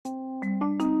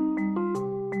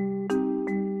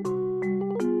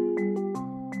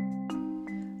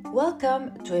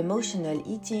Welcome to Emotional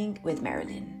Eating with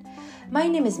Marilyn. My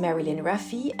name is Marilyn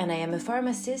Rafi and I am a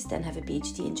pharmacist and have a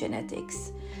PhD in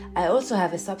genetics. I also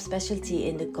have a subspecialty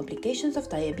in the complications of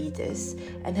diabetes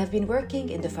and have been working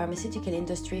in the pharmaceutical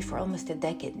industry for almost a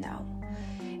decade now.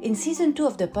 In season 2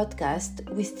 of the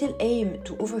podcast, we still aim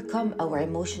to overcome our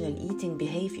emotional eating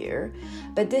behavior,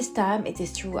 but this time it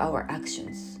is through our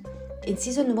actions. In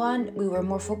season 1, we were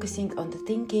more focusing on the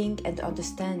thinking and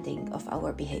understanding of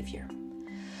our behavior.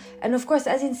 And of course,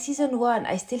 as in season 1,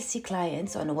 I still see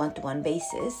clients on a one-to-one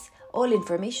basis. All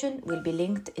information will be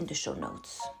linked in the show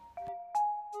notes.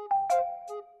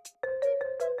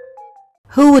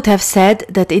 Who would have said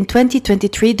that in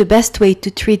 2023 the best way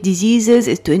to treat diseases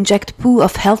is to inject poo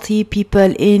of healthy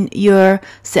people in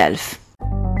yourself?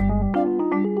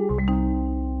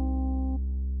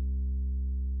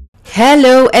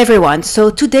 Hello everyone, so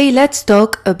today let's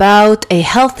talk about a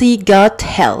healthy gut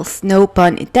health, no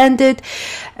pun intended.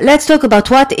 Let's talk about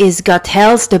what is gut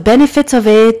health, the benefits of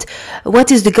it,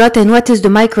 what is the gut and what is the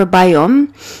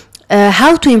microbiome,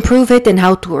 how to improve it and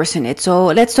how to worsen it. So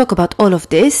let's talk about all of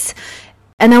this.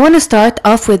 And I want to start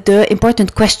off with the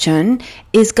important question,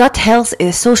 is gut health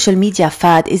a social media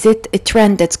fad? Is it a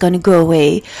trend that's going to go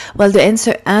away? Well, the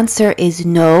answer is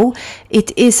no.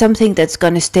 It is something that's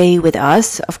going to stay with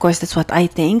us. Of course, that's what I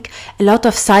think. A lot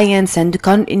of science and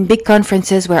in big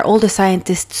conferences where all the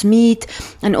scientists meet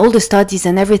and all the studies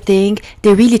and everything,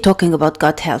 they're really talking about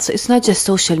gut health. So it's not just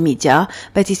social media,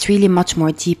 but it's really much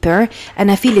more deeper. And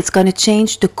I feel it's going to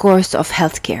change the course of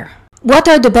healthcare. What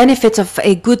are the benefits of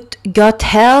a good gut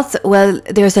health? Well,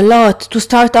 there's a lot. To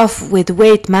start off with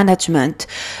weight management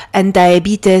and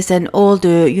diabetes and all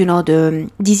the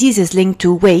diseases linked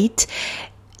to weight.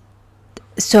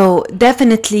 So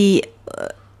definitely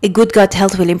a good gut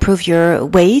health will improve your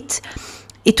weight.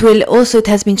 It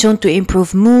has been shown to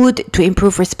improve mood, to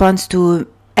improve response to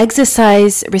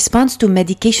exercise, response to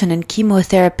medication and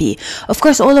chemotherapy. Of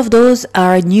course, all of those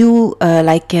are new,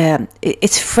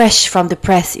 it's fresh from the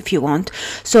press, if you want.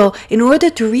 So in order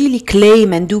to really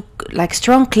claim and do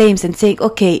strong claims and say,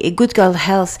 okay, a good gut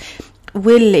health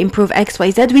will improve X,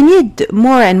 Y, Z, we need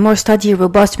more and more study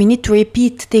robust. We need to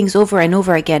repeat things over and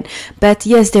over again. But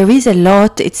yes, there is a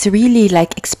lot. It's really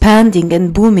expanding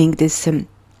and booming this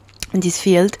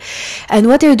field. And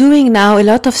what they're doing now, a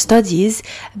lot of studies,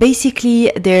 basically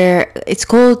it's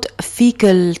called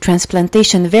fecal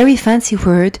transplantation, very fancy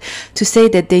word to say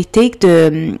that they take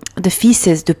the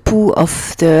feces, the poo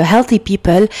of the healthy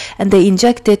people, and they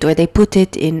inject it, or they put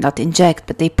it in, not inject,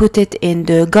 but they put it in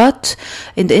the gut,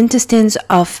 in the intestines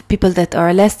of people that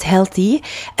are less healthy,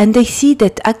 and they see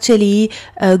that actually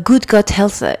good gut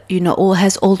health,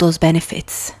 has all those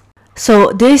benefits.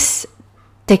 So this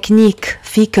technique,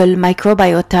 fecal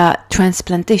microbiota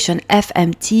transplantation,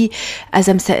 FMT, as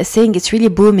I'm saying, it's really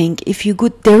booming.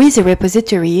 There is a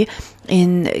repository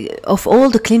of all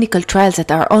the clinical trials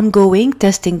that are ongoing,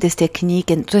 testing this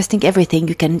technique and testing everything.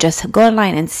 You can just go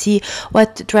online and see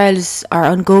what trials are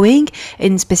ongoing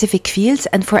in specific fields.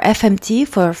 And for FMT,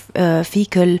 for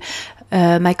fecal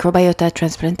microbiota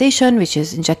transplantation, which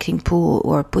is injecting poo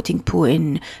or putting poo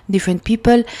in different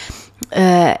people,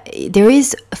 there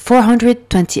is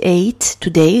 428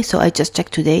 today, so I just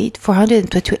checked today,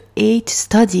 428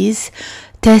 studies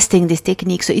testing this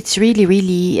technique. So it's really,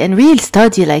 really, and real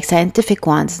study, scientific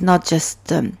ones, not just,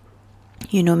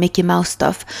 Mickey Mouse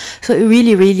stuff. So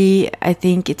really, really, I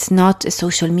think it's not a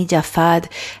social media fad,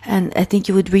 and I think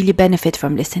you would really benefit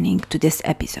from listening to this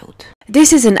episode.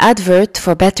 This is an advert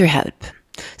for BetterHelp.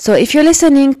 So if you're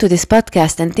listening to this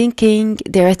podcast and thinking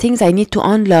there are things I need to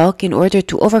unlock in order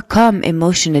to overcome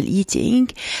emotional eating,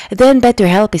 then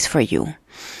BetterHelp is for you.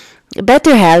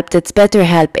 BetterHelp, that's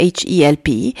BetterHelp,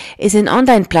 HELP, is an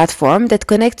online platform that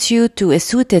connects you to a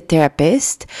suited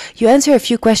therapist. You answer a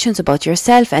few questions about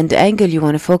yourself and the angle you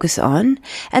want to focus on,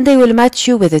 and they will match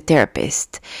you with a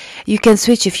therapist. You can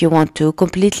switch if you want to,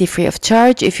 completely free of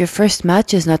charge if your first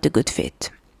match is not a good fit.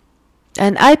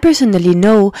 And I personally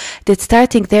know that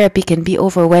starting therapy can be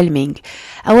overwhelming.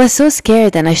 I was so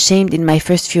scared and ashamed in my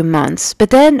first few months, but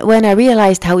then when I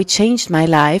realized how it changed my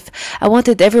life, I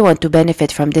wanted everyone to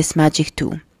benefit from this magic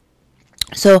too.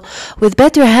 So with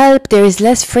BetterHelp, there is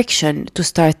less friction to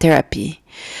start therapy.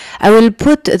 I will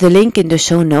put the link in the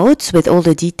show notes with all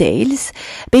the details.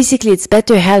 Basically, it's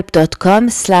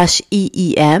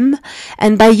betterhelp.com/EEM.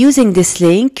 And by using this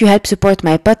link, you help support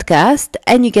my podcast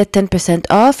and you get 10%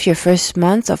 off your first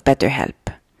month of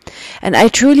BetterHelp. And I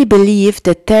truly believe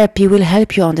that therapy will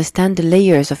help you understand the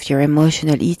layers of your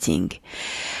emotional eating.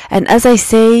 And as I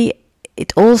say,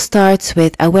 it all starts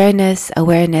with awareness,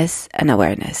 awareness, and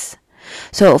awareness.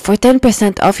 So for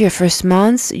 10% off your first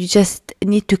month, you just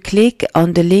need to click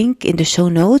on the link in the show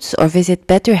notes or visit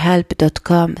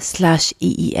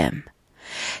betterhelp.com/EEM.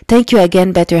 Thank you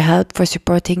again, BetterHelp, for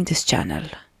supporting this channel.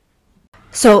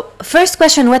 So, first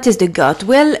question, what is the gut?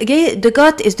 Well, the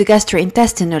gut is the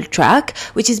gastrointestinal tract,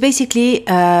 which is basically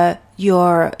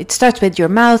it starts with your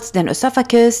mouth, then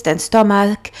esophagus, then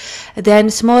stomach,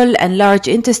 then small and large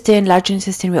intestine. Large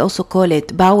intestine, we also call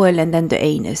it bowel, and then the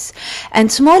anus.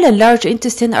 And small and large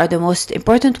intestine are the most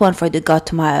important one for the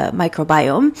gut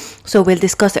microbiome. So we'll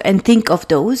discuss and think of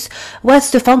those.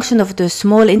 What's the function of the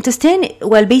small intestine?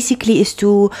 Well, basically is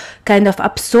to kind of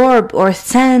absorb or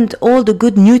send all the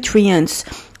good nutrients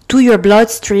to your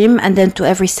bloodstream and then to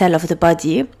every cell of the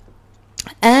body.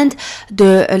 And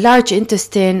the large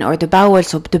intestine or the bowel,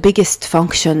 so the biggest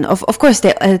function, of course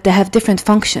they have different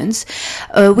functions,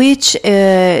 so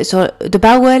the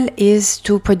bowel is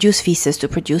to produce feces, to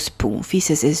produce poo.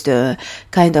 Feces is the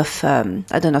kind of,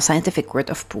 scientific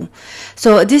word of poo.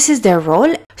 So this is their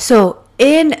role. So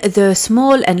in the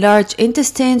small and large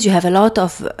intestines, you have a lot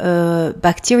of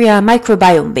bacteria,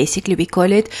 microbiome basically we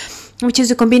call it, which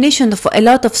is a combination of a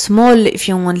lot of small, if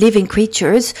you want, living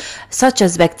creatures, such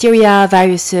as bacteria,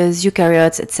 viruses,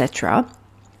 eukaryotes, etc.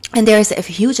 And there is a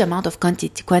huge amount of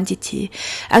quantity.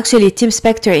 Actually, Tim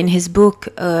Spector, in his book,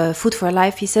 Food for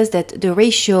Life, he says that the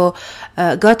ratio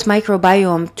gut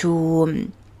microbiome to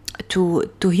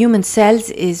human cells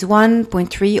is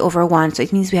 1.3/1. So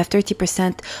it means we have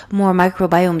 30% more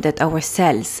microbiome than our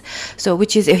cells. So,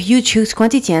 which is a huge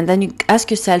quantity. And then you ask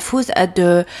yourself, who's at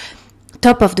the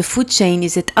top of the food chain?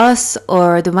 Is it us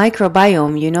or the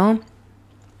microbiome,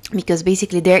 because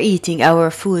basically they're eating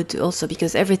our food also,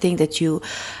 because everything that you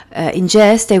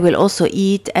ingest they will also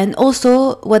eat. And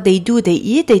also what they do,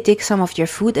 they take some of your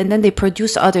food and then they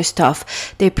produce other stuff.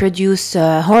 They produce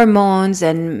hormones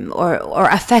or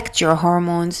affect your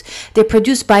hormones. They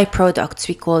produce byproducts,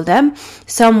 we call them.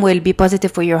 Some will be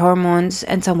positive for your hormones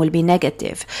and some will be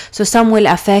negative. So some will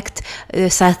affect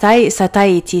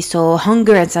satiety, so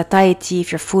hunger and satiety,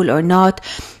 if you're full or not.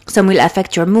 Some will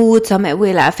affect your mood, some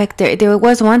will affect there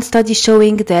was one study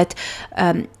showing that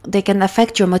they can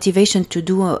affect your motivation to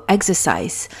do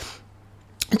exercise.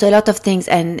 So a lot of things,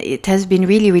 and it has been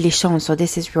really, really shown. So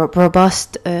this is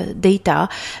robust data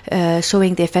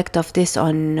showing the effect of this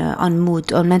on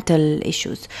mood, on mental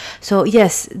issues. So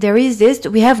yes, there is this.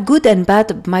 We have good and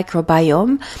bad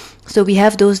microbiome. So we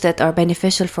have those that are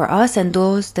beneficial for us and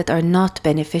those that are not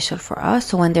beneficial for us.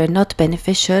 So when they're not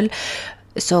beneficial,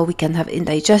 so we can have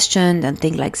indigestion and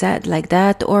things like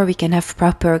that, or we can have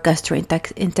proper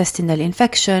gastrointestinal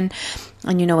infection.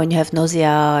 And when you have nausea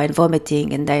and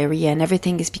vomiting and diarrhea and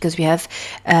everything, is because we have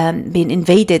been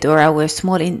invaded, or our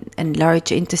small and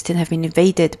large intestine have been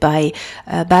invaded by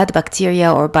bad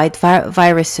bacteria or by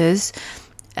viruses,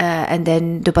 and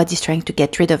then the body's trying to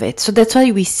get rid of it. So that's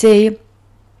why we say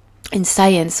in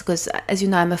science, because as you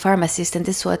know, I'm a pharmacist, and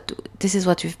this is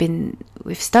what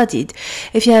we've studied.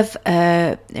 If you have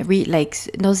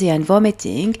nausea and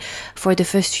vomiting for the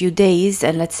first few days,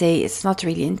 and let's say it's not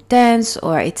really intense,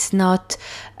 or it's not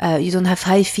you don't have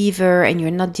high fever and you're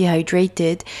not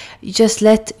dehydrated, you just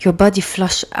let your body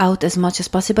flush out as much as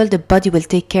possible. The body will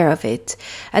take care of it.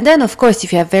 And then of course,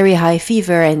 if you have very high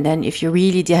fever, and then if you're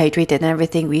really dehydrated and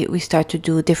everything, we start to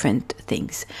do different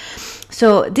things.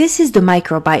 So this is the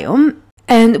microbiome.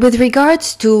 And with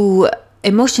regards to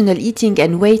emotional eating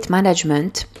and weight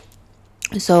management,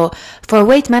 so for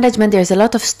weight management, there's a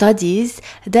lot of studies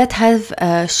that have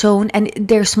shown, and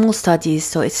they're small studies,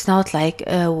 so it's not like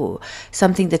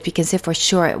something that we can say for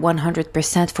sure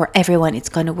 100% for everyone it's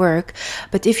going to work.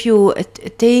 But if you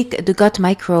take the the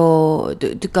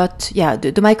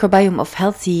microbiome of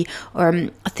healthy or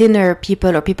thinner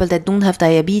people, or people that don't have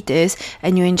diabetes,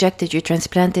 and you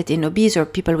transplant it in obese or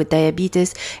people with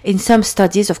diabetes, in some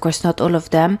studies, of course not all of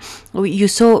them,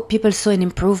 people saw an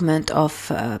improvement of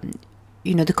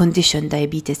the condition,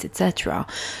 diabetes, etc.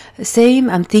 Same,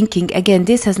 I'm thinking, again,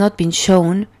 this has not been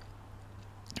shown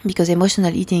because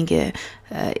emotional eating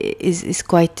is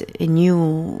quite a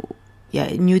new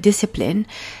discipline.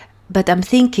 But I'm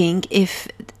thinking if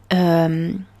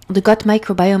the gut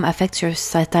microbiome affects your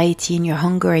satiety and your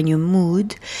hunger and your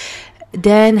mood,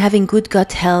 then having good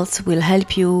gut health will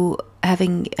help you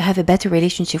have a better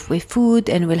relationship with food,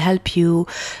 and will help you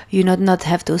not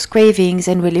have those cravings,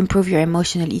 and will improve your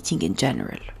emotional eating in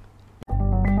general.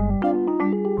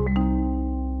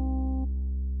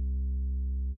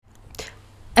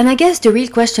 And I guess the real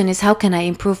question is, how can I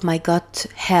improve my gut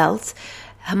health?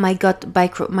 my gut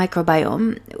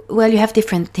microbiome? Well, you have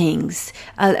different things.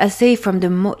 I'll say from the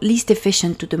least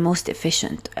efficient to the most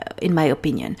efficient, in my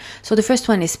opinion. So the first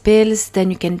one is pills.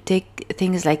 Then you can take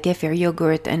things like kefir,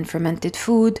 yogurt, and fermented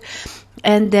food.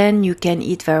 And then you can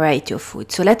eat variety of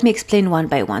food. So let me explain one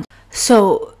by one.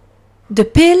 So the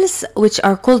pills, which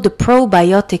are called the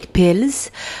probiotic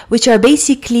pills, which are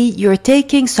basically you're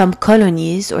taking some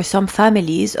colonies or some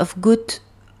families of good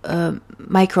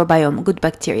microbiome, good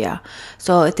bacteria.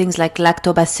 So things like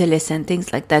lactobacillus and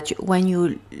things like that. When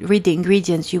you read the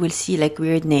ingredients, you will see like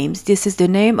weird names. This is the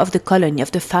name of the colony,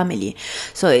 of the family.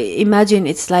 So imagine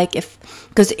it's like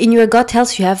because in your gut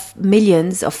health, you have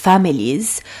millions of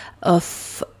families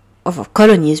of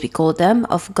colonies, we call them,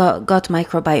 of gut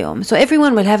microbiome. So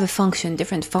everyone will have a function,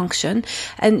 different function,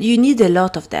 and you need a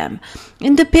lot of them.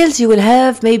 In the pills, you will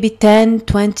have maybe 10,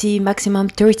 20, maximum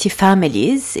 30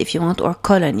 families, if you want, or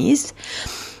colonies.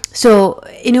 So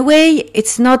in a way,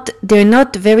 they're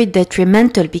not very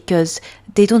detrimental because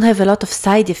they don't have a lot of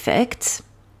side effects.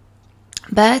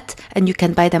 And you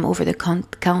can buy them over the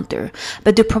counter.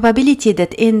 But the probability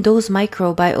that in those in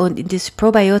this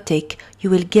probiotic, you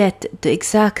will get the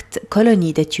exact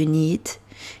colony that you need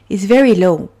is very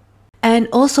low. And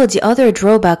also the other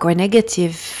drawback or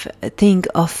negative thing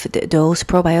of those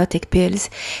probiotic pills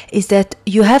is that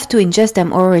you have to ingest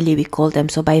them orally, we call them,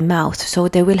 so by mouth. So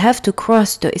they will have to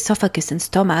cross the esophagus and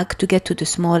stomach to get to the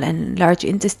small and large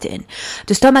intestine.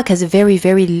 The stomach has a very,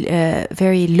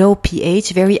 very low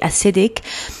pH, very acidic.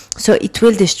 So it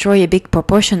will destroy a big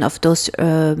proportion of those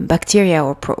bacteria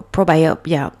or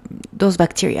those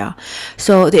bacteria.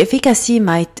 So the efficacy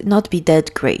might not be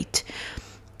that great.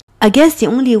 I guess the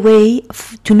only way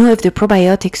to know if the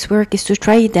probiotics work is to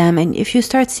try them. And if you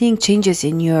start seeing changes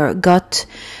in your gut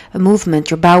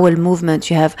movement, your bowel movement,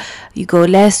 you go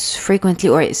less frequently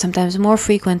or sometimes more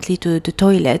frequently to the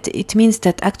toilet, it means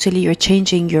that actually you're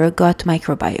changing your gut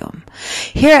microbiome.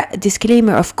 Here,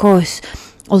 disclaimer, of course,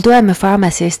 although I'm a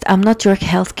pharmacist, I'm not your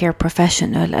healthcare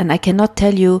professional, and I cannot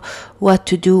tell you what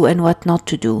to do and what not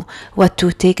to do, what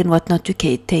to take and what not to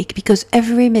take, because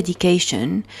every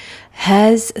medication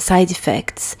has side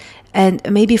effects, and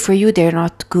maybe for you they're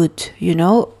not good,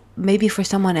 maybe for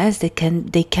someone else they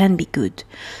can be good.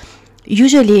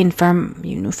 Usually in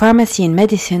pharmacy and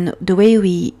medicine, the way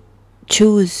we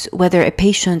choose whether a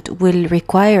patient will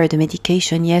require the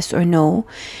medication, yes or no,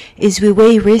 is we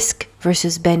weigh risk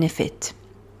versus benefit.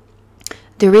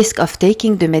 The risk of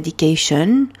taking the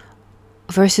medication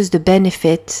versus the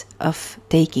benefit of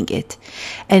taking it.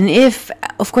 And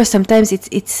of course, sometimes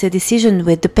it's a decision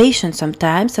with the patient.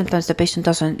 Sometimes the patient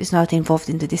is not involved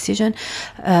in the decision.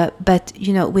 But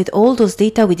with all those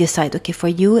data, we decide, okay, for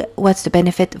you, what's the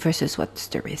benefit versus what's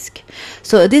the risk.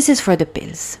 So this is for the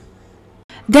pills.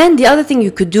 Then the other thing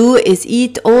you could do is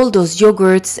eat all those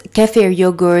yogurts, kefir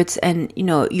yogurts, and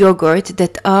yogurt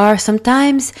that are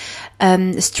sometimes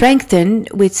strengthened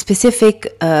with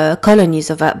specific colonies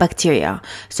of bacteria.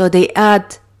 So they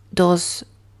add those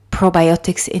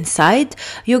probiotics inside.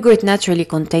 Yogurt naturally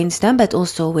contains them, but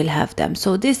also will have them.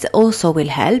 So this also will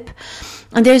help.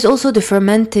 And there's also the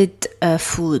fermented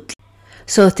food.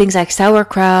 So things like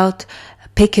sauerkraut,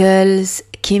 pickles,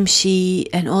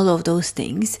 kimchi, and all of those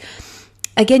things.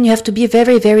 Again, you have to be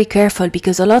very, very careful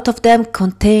because a lot of them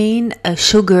contain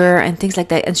sugar and things like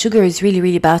that. And sugar is really,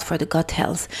 really bad for the gut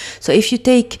health. So if you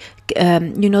take,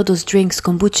 those drinks,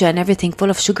 kombucha and everything full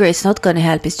of sugar, it's not going to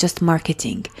help. It's just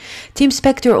marketing. Tim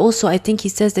Spector also, I think he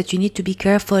says that you need to be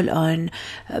careful on,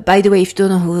 by the way, if you don't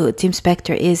know who Tim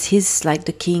Spector is, he's like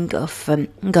the king of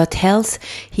gut health.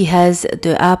 He has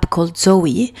the app called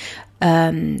Zoe.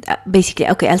 Basically,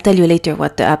 okay, I'll tell you later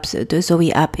what the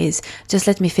Zoe app is. Just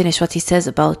let me finish what he says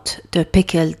about the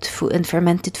pickled food and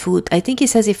fermented food. I think he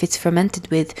says if it's fermented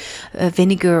with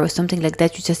vinegar or something like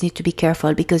that, you just need to be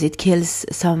careful because it kills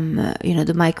some,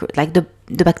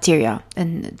 the bacteria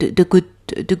and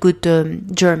the good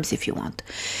germs, if you want.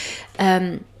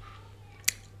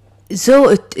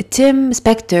 So Tim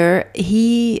Spector,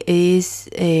 he is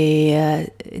a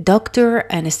doctor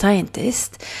and a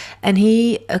scientist, and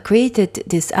he created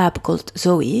this app called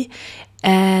Zoe.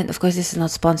 And of course, this is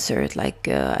not sponsored.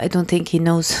 I don't think he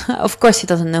knows. Of course, he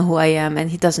doesn't know who I am, and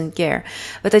he doesn't care.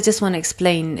 But I just want to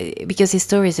explain because his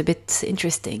story is a bit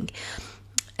interesting.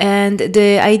 And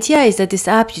the idea is that this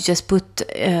app, you just put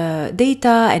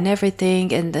data and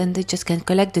everything, and then they just can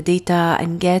collect the data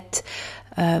and get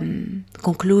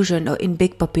conclusion in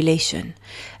big population.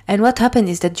 And what happened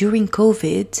is that during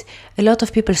COVID, a lot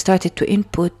of people started to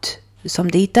input some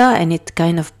data, and it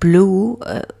kind of blew.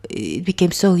 It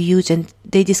became so huge, and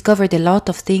they discovered a lot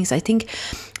of things. I think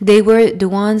they were the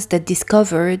ones that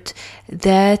discovered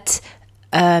that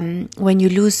when you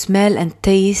lose smell and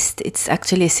taste, it's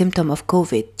actually a symptom of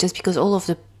COVID, just because all of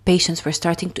the patients were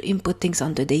starting to input things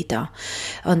on the data,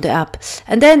 on the app.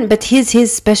 And then, but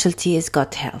his specialty is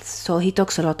gut health, so he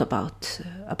talks a lot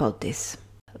about this.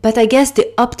 But I guess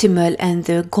the optimal and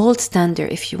the gold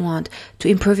standard, if you want to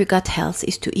improve your gut health,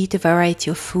 is to eat a variety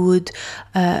of food,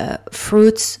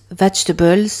 fruits,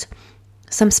 vegetables,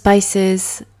 some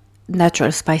spices,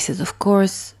 natural spices, of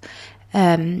course,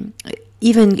 even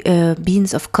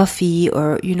beans of coffee,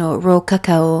 or, raw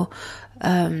cacao,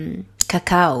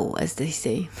 cacao, as they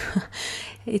say.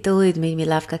 It always made me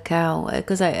laugh, cacao,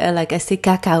 because I say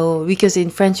cacao, because in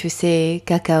French we say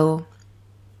cacao.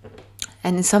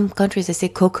 And in some countries they say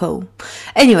cocoa.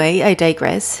 Anyway, I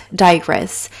digress.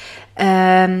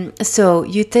 So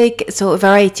you take a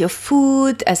variety of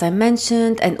food, as I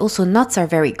mentioned, and also nuts are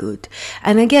very good.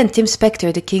 And again, Tim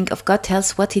Spector, the king of gut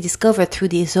health, what he discovered through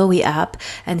the Zoe app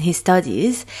and his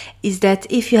studies is that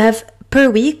if you have per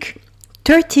week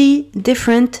 30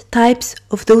 different types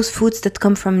of those foods that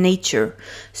come from nature.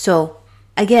 So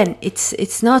again,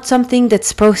 it's not something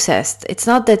that's processed. It's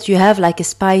not that you have like a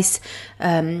spice,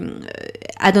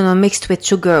 mixed with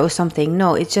sugar or something.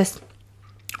 No, it's just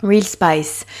real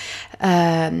spice,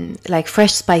 like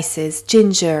fresh spices,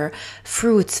 ginger,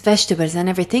 fruits, vegetables, and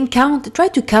everything. Try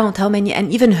to count how many,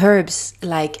 and even herbs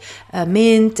like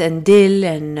mint and dill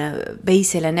and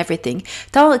basil and everything.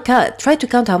 Try to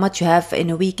count how much you have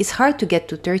in a week. It's hard to get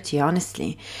to 30,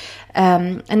 honestly.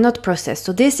 And not processed.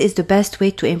 So this is the best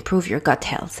way to improve your gut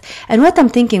health. And what I'm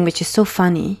thinking, which is so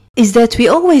funny, is that we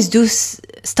always do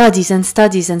studies and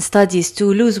studies and studies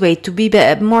to lose weight, to be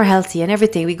more healthy and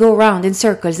everything. We go around in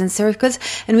circles and circles,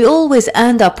 and we always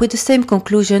end up with the same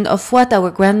conclusion of what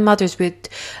our grandmothers would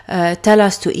tell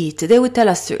us to eat. They would tell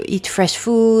us to eat fresh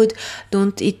food,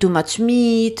 don't eat too much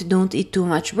meat, don't eat too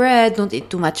much bread, don't eat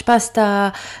too much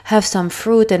pasta, have some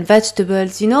fruit and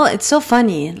vegetables. It's so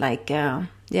funny,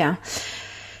 yeah.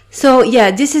 So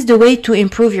this is the way to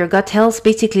improve your gut health.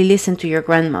 Basically, listen to your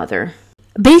grandmother.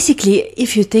 Basically,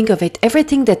 if you think of it,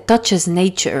 everything that touches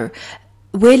nature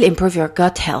will improve your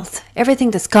gut health.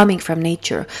 Everything that's coming from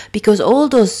nature, because all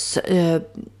those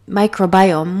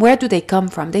microbiome, where do they come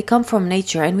from? They come from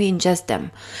nature, and we ingest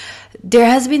them. There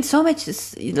has been so much,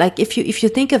 like if you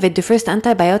think of it, the first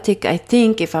antibiotic, I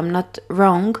think, if I'm not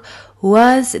wrong,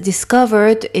 was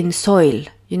discovered in soil.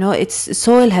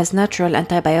 Soil has natural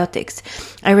antibiotics.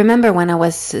 I remember when I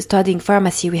was studying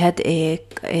pharmacy, we had a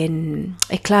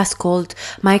class called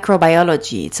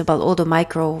microbiology. It's about all the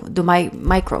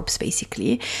microbes,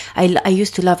 basically. I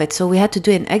used to love it. So we had to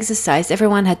do an exercise.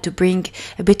 Everyone had to bring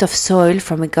a bit of soil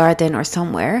from a garden or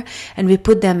somewhere, and we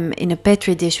put them in a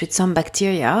petri dish with some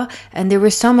bacteria. And there were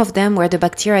some of them where the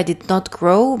bacteria did not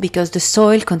grow because the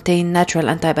soil contained natural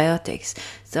antibiotics.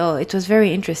 So it was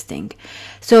very interesting.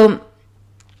 So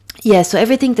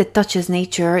everything that touches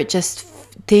nature, just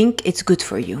think it's good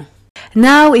for you.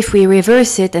 Now, if we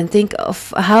reverse it and think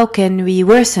of how can we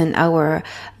worsen our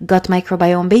gut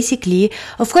microbiome, basically,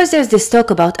 of course, there's this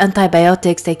talk about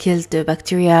antibiotics, they kill the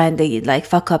bacteria and they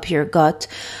fuck up your gut.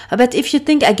 But if you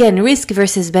think, again, risk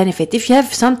versus benefit, if you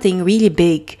have something really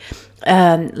big,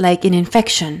 like an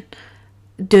infection,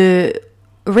 the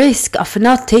risk of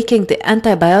not taking the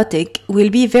antibiotic will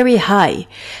be very high.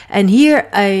 And here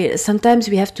sometimes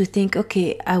we have to think,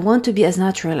 okay, I want to be as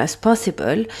natural as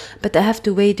possible, but I have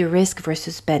to weigh the risk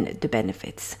versus the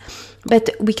benefits.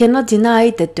 But we cannot deny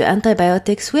that the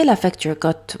antibiotics will affect your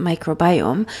gut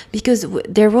microbiome, because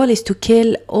their role is to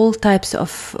kill all types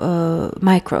of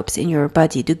microbes in your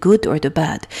body, the good or the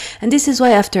bad. And this is why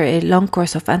after a long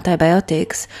course of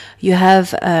antibiotics, you have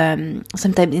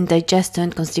sometimes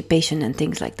indigestion, constipation, and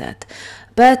things like that.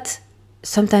 But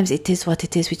sometimes it is what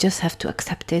it is. We just have to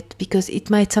accept it, because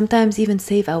it might sometimes even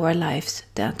save our lives,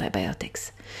 the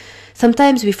antibiotics.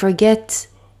 Sometimes we forget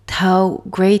how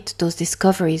great those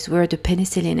discoveries were, the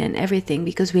penicillin and everything,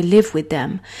 because we live with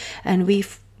them. And we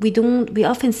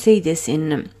often say this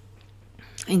in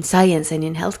science and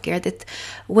in healthcare, that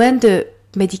when the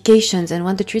medications and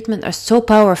when the treatment are so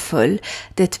powerful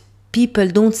that people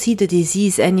don't see the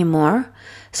disease anymore,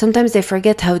 sometimes they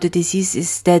forget how the disease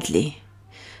is deadly.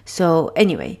 So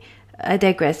anyway, I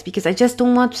digress, because I just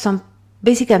don't want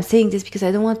basically I'm saying this because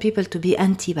I don't want people to be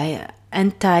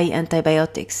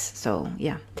anti-antibiotics. So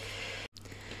yeah.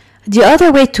 The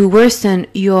other way to worsen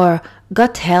your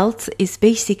gut health is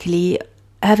basically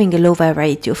having a low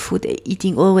variety of food,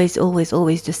 eating always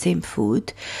the same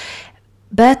food.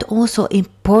 But also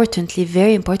importantly,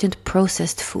 very important,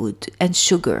 processed food and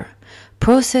sugar.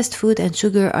 Processed food and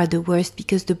sugar are the worst,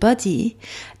 because the body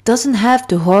doesn't have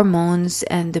the hormones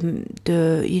and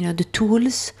the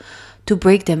tools to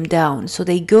break them down. So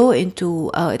they go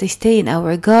into, they stay in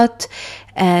our gut,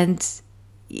 and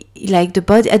like the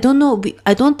body, I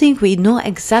don't think we know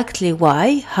exactly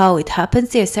how it happens.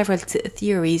 There are several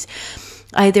theories.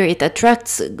 Either it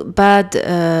attracts bad,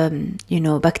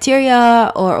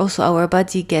 bacteria, or also our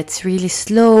body gets really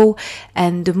slow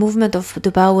and the movement of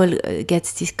the bowel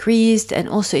gets decreased, and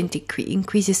also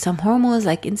increases some hormones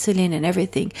like insulin and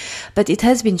everything. But it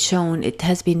has been shown,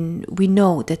 we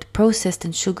know that processed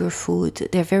and sugar food,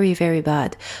 they're very, very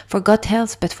bad for gut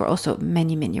health, but for also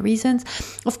many, many reasons.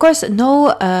 Of course,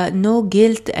 no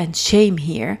guilt and shame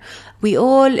here. We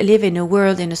all live in a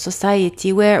world, in a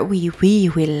society where we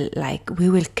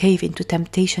will cave into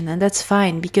temptation, and that's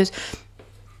fine, because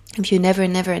if you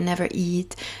never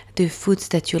eat the foods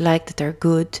that you like, that are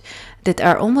good, that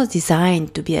are almost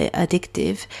designed to be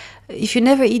addictive, if you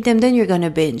never eat them, then you're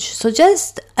gonna binge. So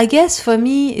just, I guess for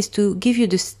me, is to give you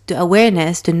the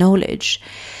awareness, the knowledge,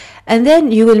 and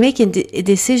then you will make a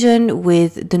decision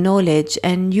with the knowledge,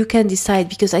 and you can decide.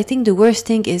 Because I think the worst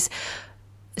thing is,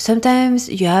 sometimes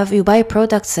you buy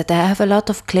products that have a lot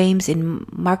of claims, in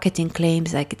marketing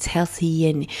claims, like it's healthy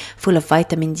and full of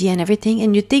vitamin D and everything,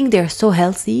 and you think they're so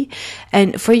healthy,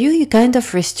 and for you kind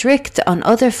of restrict on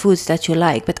other foods that you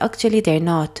like, but actually they're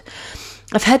not.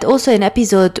 I've had also an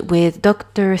episode with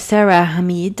Dr. Sarah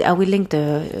Hamid. I will link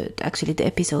the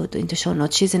episode in the show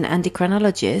notes. She's an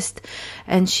endocrinologist,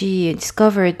 and she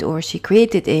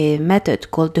created a method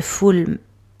called the Full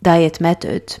Diet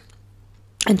Method.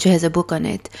 And she has a book on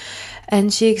it,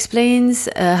 and she explains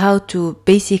how to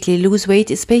basically lose weight.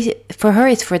 For her,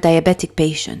 it's for diabetic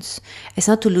patients. It's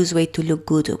not to lose weight to look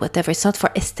good or whatever. It's not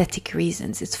for aesthetic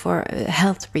reasons. It's for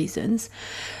health reasons.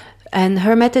 And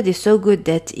her method is so good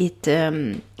that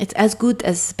it's as good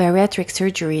as bariatric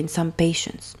surgery in some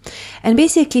patients. And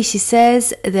basically, she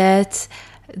says that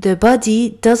the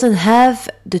body doesn't have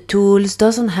the tools,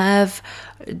 doesn't have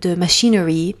the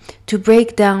machinery to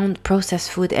break down processed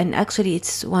food, and actually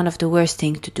it's one of the worst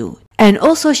things to do. And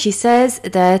also she says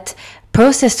that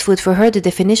processed food, for her, the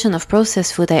definition of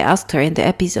processed food, I asked her in the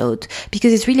episode,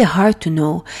 because it's really hard to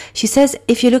know. She says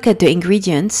if you look at the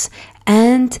ingredients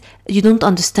and you don't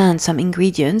understand some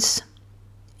ingredients,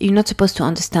 you're not supposed to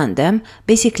understand them.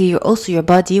 Basically, your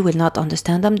body will not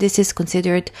understand them. This is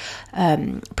considered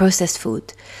processed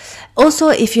food. Also,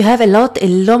 if you have a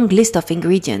long list of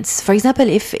ingredients, for example,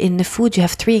 if in the food you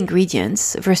have 3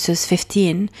 ingredients versus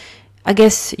 15, I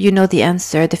guess you know the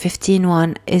answer. The 15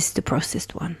 one is the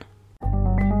processed one.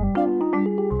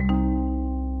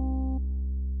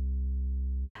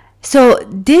 So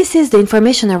this is the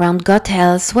information around gut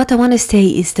health. What I want to say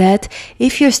is that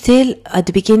if you're still at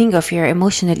the beginning of your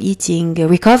emotional eating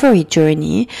recovery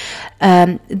journey,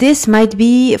 this might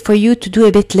be for you to do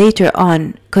a bit later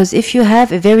on. Because if you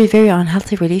have a very, very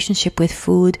unhealthy relationship with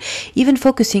food, even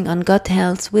focusing on gut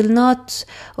health will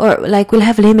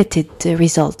have limited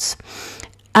results.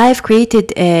 I've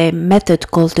created a method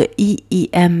called the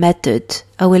EEM method.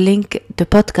 I will link the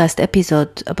podcast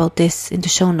episode about this in the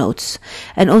show notes.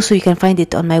 And also you can find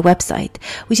it on my website,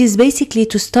 which is basically,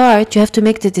 to start, you have to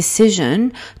make the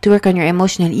decision to work on your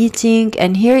emotional eating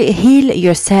and heal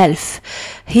yourself.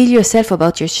 Heal yourself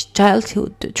about your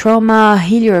childhood trauma,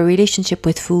 heal your relationship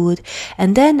with food.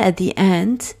 And then at the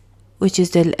end, which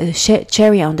is the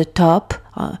cherry on the top,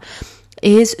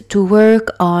 is to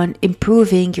work on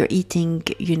improving your eating,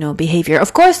 behavior.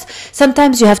 Of course,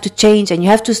 sometimes you have to change and you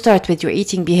have to start with your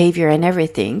eating behavior and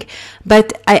everything.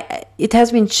 But it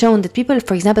has been shown that people,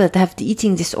 for example, that have the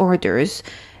eating disorders,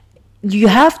 you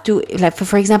have to, like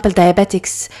for example,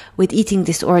 diabetics with eating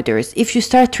disorders, if you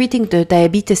start treating the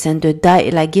diabetes and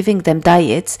the giving them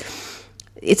diets,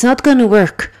 it's not going to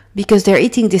work, because their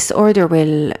eating disorder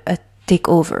will take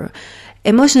over.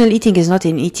 Emotional eating is not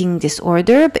an eating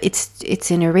disorder, but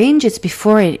it's in a range. It's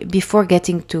before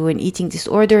getting to an eating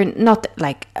disorder.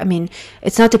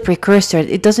 It's not a precursor.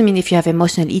 It doesn't mean if you have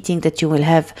emotional eating that you will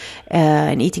have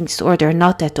an eating disorder.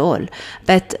 Not at all.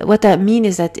 But what I mean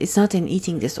is that it's not an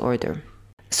eating disorder.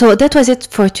 So that was it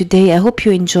for today. I hope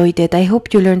you enjoyed it. I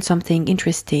hope you learned something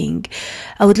interesting.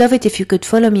 I would love it if you could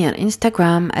follow me on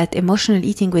Instagram at Emotional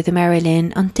Eating with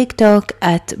Marilyn, on TikTok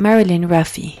at Marilyn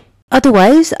Rafi.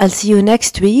 Otherwise, I'll see you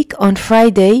next week on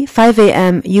Friday, 5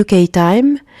 a.m. UK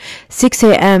time, 6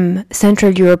 a.m.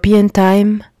 Central European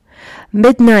time,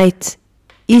 midnight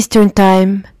Eastern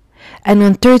time, and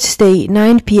on Thursday,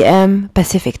 9 p.m.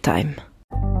 Pacific time.